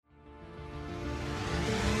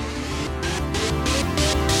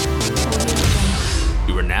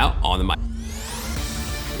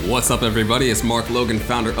What's up, everybody? It's Mark Logan,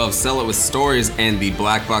 founder of Sell It With Stories and the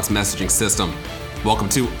Black Box Messaging System. Welcome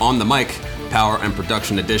to On the Mic, Power and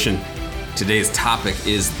Production Edition. Today's topic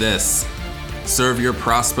is this: serve your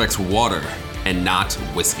prospects water and not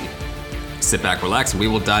whiskey. Sit back, relax, and we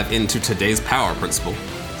will dive into today's power principle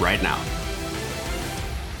right now.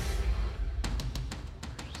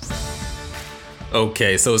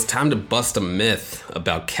 Okay, so it's time to bust a myth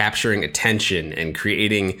about capturing attention and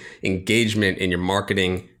creating engagement in your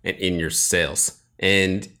marketing and in your sales.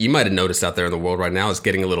 And you might have noticed out there in the world right now, it's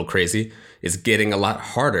getting a little crazy. It's getting a lot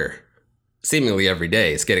harder. Seemingly every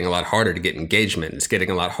day, it's getting a lot harder to get engagement. It's getting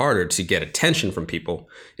a lot harder to get attention from people.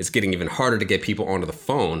 It's getting even harder to get people onto the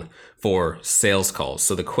phone for sales calls.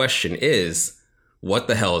 So the question is, what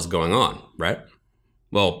the hell is going on, right?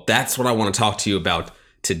 Well, that's what I want to talk to you about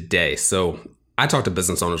today. So I talk to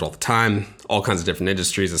business owners all the time, all kinds of different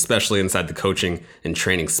industries, especially inside the coaching and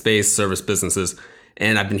training space, service businesses.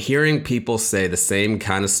 And I've been hearing people say the same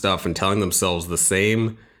kind of stuff and telling themselves the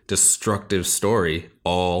same destructive story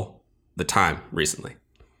all the time recently.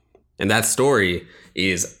 And that story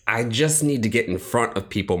is, I just need to get in front of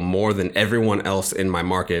people more than everyone else in my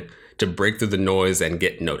market to break through the noise and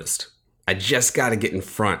get noticed. I just got to get in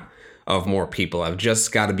front of more people. I've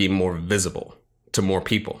just got to be more visible to more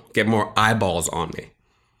people, get more eyeballs on me.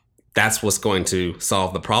 That's what's going to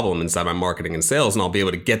solve the problem inside my marketing and sales, and I'll be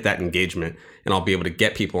able to get that engagement, and I'll be able to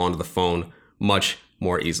get people onto the phone much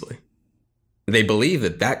more easily. They believe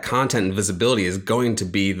that that content and visibility is going to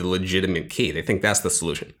be the legitimate key. They think that's the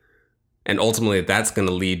solution. And ultimately, that's going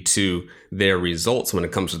to lead to their results when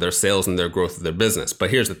it comes to their sales and their growth of their business. But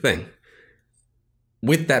here's the thing.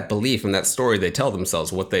 With that belief and that story they tell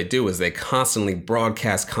themselves, what they do is they constantly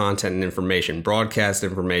broadcast content and information,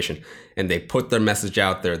 and they put their message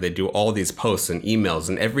out there. They do all these posts and emails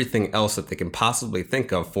and everything else that they can possibly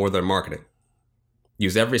think of for their marketing.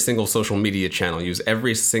 Use every single social media channel, use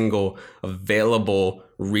every single available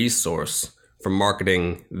resource for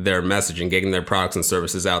marketing their message and getting their products and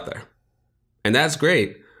services out there. And that's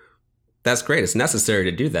great. That's great. It's necessary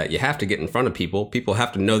to do that. You have to get in front of people. People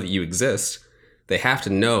have to know that you exist. They have to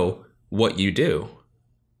know what you do.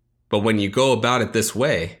 But when you go about it this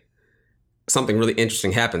way, something really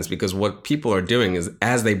interesting happens, because what people are doing is,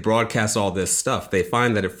 as they broadcast all this stuff, they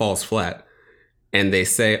find that it falls flat, and they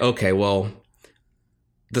say, okay, well,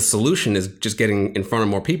 the solution is just getting in front of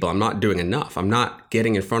more people. I'm not doing enough. I'm not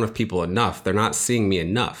getting in front of people enough. They're not seeing me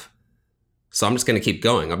enough. So I'm just going to keep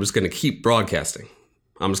going. I'm just going to keep broadcasting.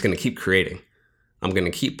 I'm just going to keep creating. I'm going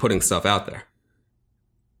to keep putting stuff out there.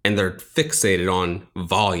 And they're fixated on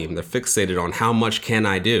volume. They're fixated on how much can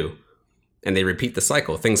I do? And they repeat the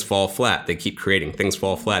cycle. Things fall flat, they keep creating. Things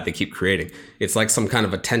fall flat, they keep creating. It's like some kind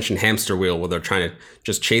of attention hamster wheel where they're trying to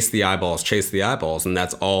just chase the eyeballs, and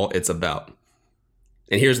that's all it's about.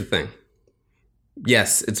 And here's the thing.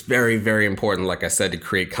 Yes, it's very, very important, like I said, to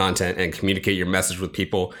create content and communicate your message with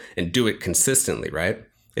people and do it consistently, right?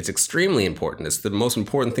 It's extremely important. It's the most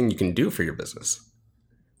important thing you can do for your business.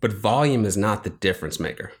 But volume is not the difference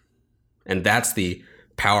maker. And that's the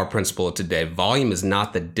power principle of today. Volume is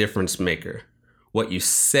not the difference maker. What you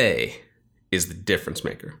say is the difference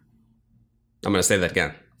maker. I'm going to say that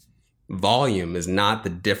again. Volume is not the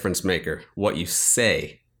difference maker. What you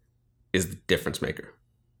say is the difference maker.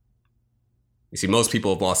 You see, most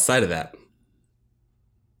people have lost sight of that.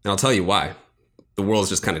 And I'll tell you why. The world's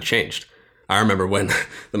just kind of changed. I remember when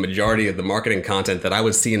the majority of the marketing content that I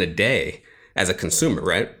would see in a day as a consumer,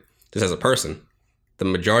 right? Just as a person, the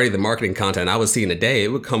majority of the marketing content I would see in a day, it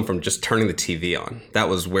would come from just turning the TV on. That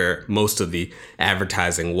was where most of the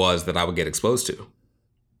advertising was that I would get exposed to.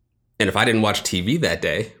 And if I didn't watch TV that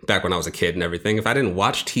day, back when I was a kid and everything, if I didn't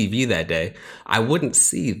watch TV that day, I wouldn't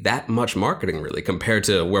see that much marketing really compared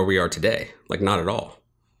to where we are today. Like, not at all.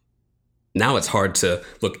 Now it's hard to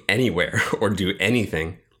look anywhere or do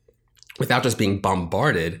anything without just being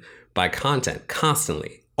bombarded by content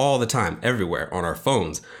constantly. All the time, everywhere, on our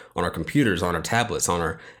phones, on our computers, on our tablets, on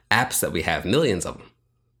our apps that we have, millions of them,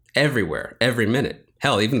 everywhere, every minute.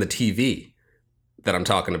 Hell, even the TV that I'm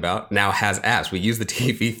talking about now has apps. We use the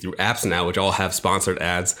TV through apps now, which all have sponsored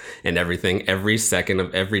ads and everything, every second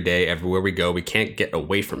of every day, everywhere we go. We can't get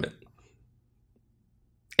away from it.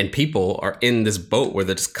 And people are in this boat where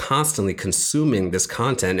they're just constantly consuming this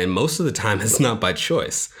content, and most of the time it's not by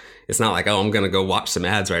choice. It's not like, oh, I'm going to go watch some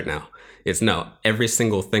ads right now. It's no, every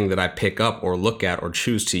single thing that I pick up or look at or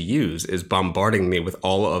choose to use is bombarding me with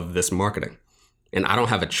all of this marketing. And I don't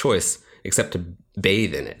have a choice except to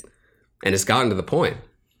bathe in it. And it's gotten to the point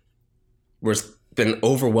where it's been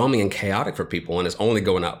overwhelming and chaotic for people, and it's only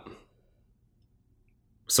going up.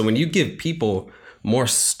 So when you give people more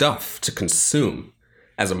stuff to consume,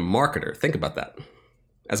 as a marketer, think about that.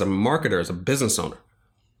 As a marketer, as a business owner,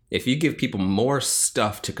 if you give people more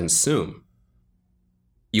stuff to consume,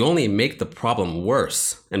 you only make the problem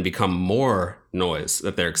worse and become more noise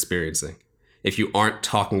that they're experiencing if you aren't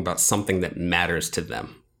talking about something that matters to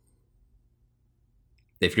them.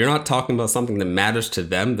 If you're not talking about something that matters to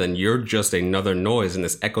them, then you're just another noise in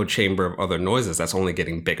this echo chamber of other noises that's only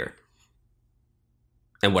getting bigger.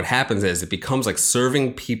 And what happens is it becomes like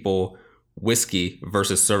serving people whiskey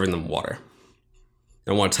versus serving them water.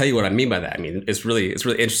 I want to tell you what I mean by that. I mean, it's really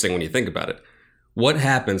interesting when you think about it. What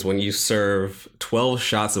happens when you serve 12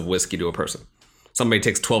 shots of whiskey to a person? Somebody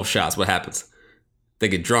takes 12 shots, what happens? They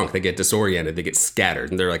get drunk, they get disoriented, they get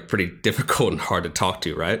scattered, and they're like pretty difficult and hard to talk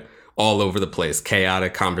to, right? All over the place,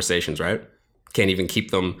 chaotic conversations, right? Can't even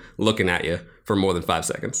keep them looking at you for more than 5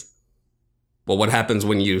 seconds. Well, what happens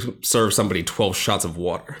when you serve somebody 12 shots of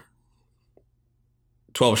water?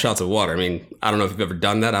 12 shots of water. I mean, I don't know if you've ever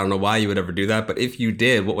done that. I don't know why you would ever do that. But if you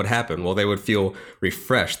did, what would happen? Well, they would feel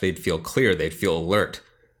refreshed. They'd feel clear. They'd feel alert.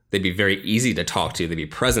 They'd be very easy to talk to. They'd be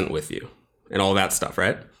present with you and all that stuff,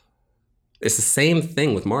 right? It's the same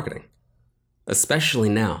thing with marketing, especially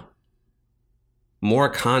now. More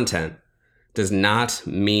content does not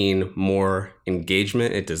mean more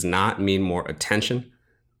engagement. It does not mean more attention.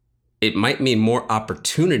 It might mean more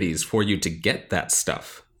opportunities for you to get that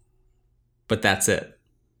stuff, but that's it.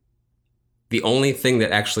 The only thing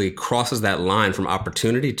that actually crosses that line from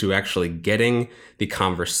opportunity to actually getting the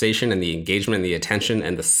conversation and the engagement and the attention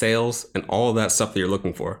and the sales and all of that stuff that you're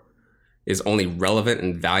looking for is only relevant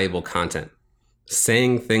and valuable content.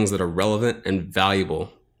 Saying things that are relevant and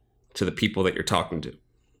valuable to the people that you're talking to.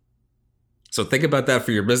 So think about that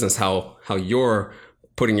for your business, how you're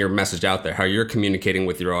putting your message out there, how you're communicating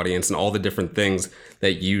with your audience and all the different things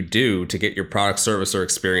that you do to get your product, service, or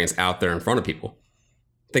experience out there in front of people.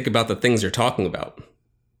 Think about the things you're talking about.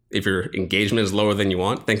 If your engagement is lower than you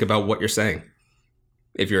want, think about what you're saying.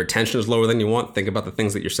 If your attention is lower than you want, think about the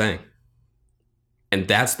things that you're saying. And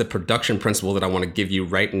that's the production principle that I want to give you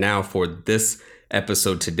right now for this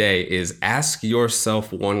episode today is ask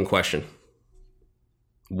yourself one question.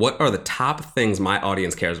 What are the top things my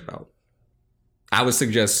audience cares about? I would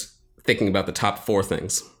suggest thinking about the top 4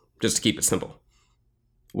 things, just to keep it simple.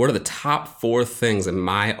 What are the top 4 things that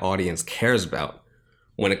my audience cares about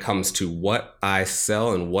when it comes to what I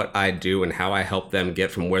sell and what I do and how I help them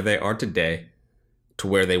get from where they are today to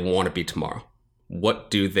where they want to be tomorrow?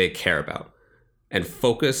 What do they care about? And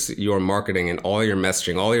focus your marketing and all your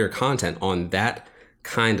messaging, all your content on that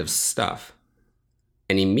kind of stuff.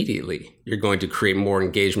 And immediately you're going to create more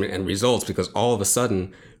engagement and results because all of a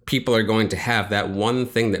sudden people are going to have that one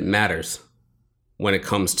thing that matters when it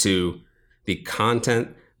comes to the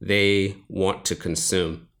content they want to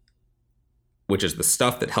consume, which is the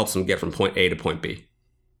stuff that helps them get from point A to point B.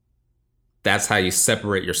 That's how you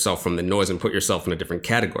separate yourself from the noise and put yourself in a different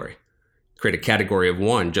category. Create a category of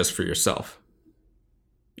one just for yourself.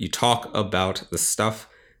 You talk about the stuff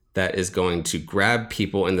that is going to grab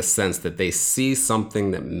people in the sense that they see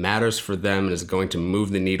something that matters for them and is going to move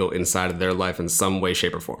the needle inside of their life in some way,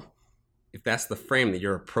 shape, or form. If that's the frame that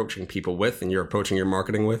you're approaching people with and you're approaching your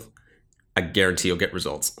marketing with, I guarantee you'll get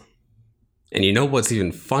results. And you know what's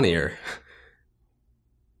even funnier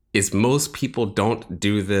is most people don't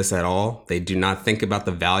do this at all. They do not think about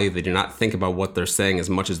the value. They do not think about what they're saying as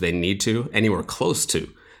much as they need to, anywhere close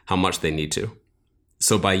to how much they need to.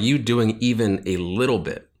 So by you doing even a little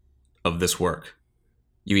bit of this work,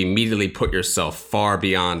 you immediately put yourself far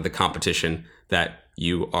beyond the competition that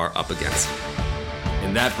you are up against.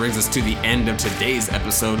 And that brings us to the end of today's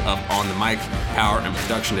episode of On the Mic, Power and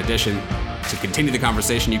Production Edition. To continue the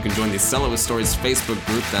conversation, you can join the Sell It With Stories Facebook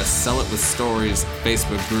group. That's Sell It With Stories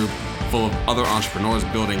Facebook group, full of other entrepreneurs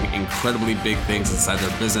building incredibly big things inside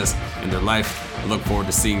their business and their life. I look forward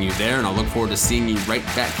to seeing you there, and I'll look forward to seeing you right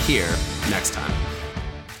back here next time.